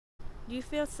Do you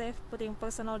feel safe putting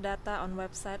personal data on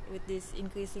website with these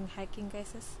increasing hacking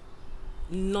cases?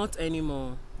 Not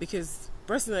anymore, because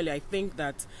personally I think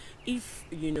that if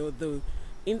the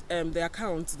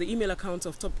accounts, the email accounts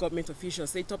of top government officials,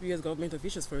 say top US government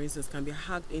officials for instance, can be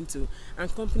hacked into,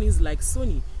 and companies like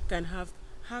Sony can have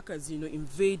hackers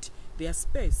invade their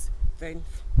space, then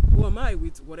who am I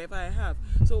with whatever I have?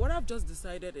 So what I've just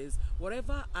decided is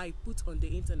whatever I put on the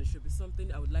internet should be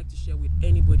something I would like to share with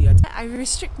anybody. I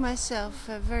restrict myself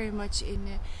very much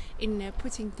in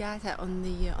putting data on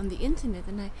the internet,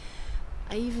 and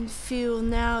I even feel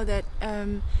now that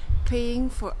paying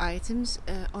for items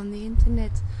on the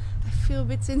internet, I feel a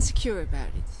bit insecure about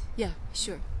it. Yeah,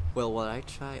 sure. Well, what I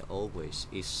try always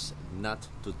is not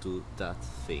to do that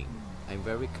thing. I'm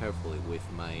very careful with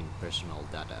my personal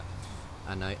data,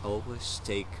 and I always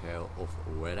take care of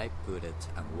where I put it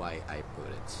and why I put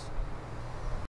it.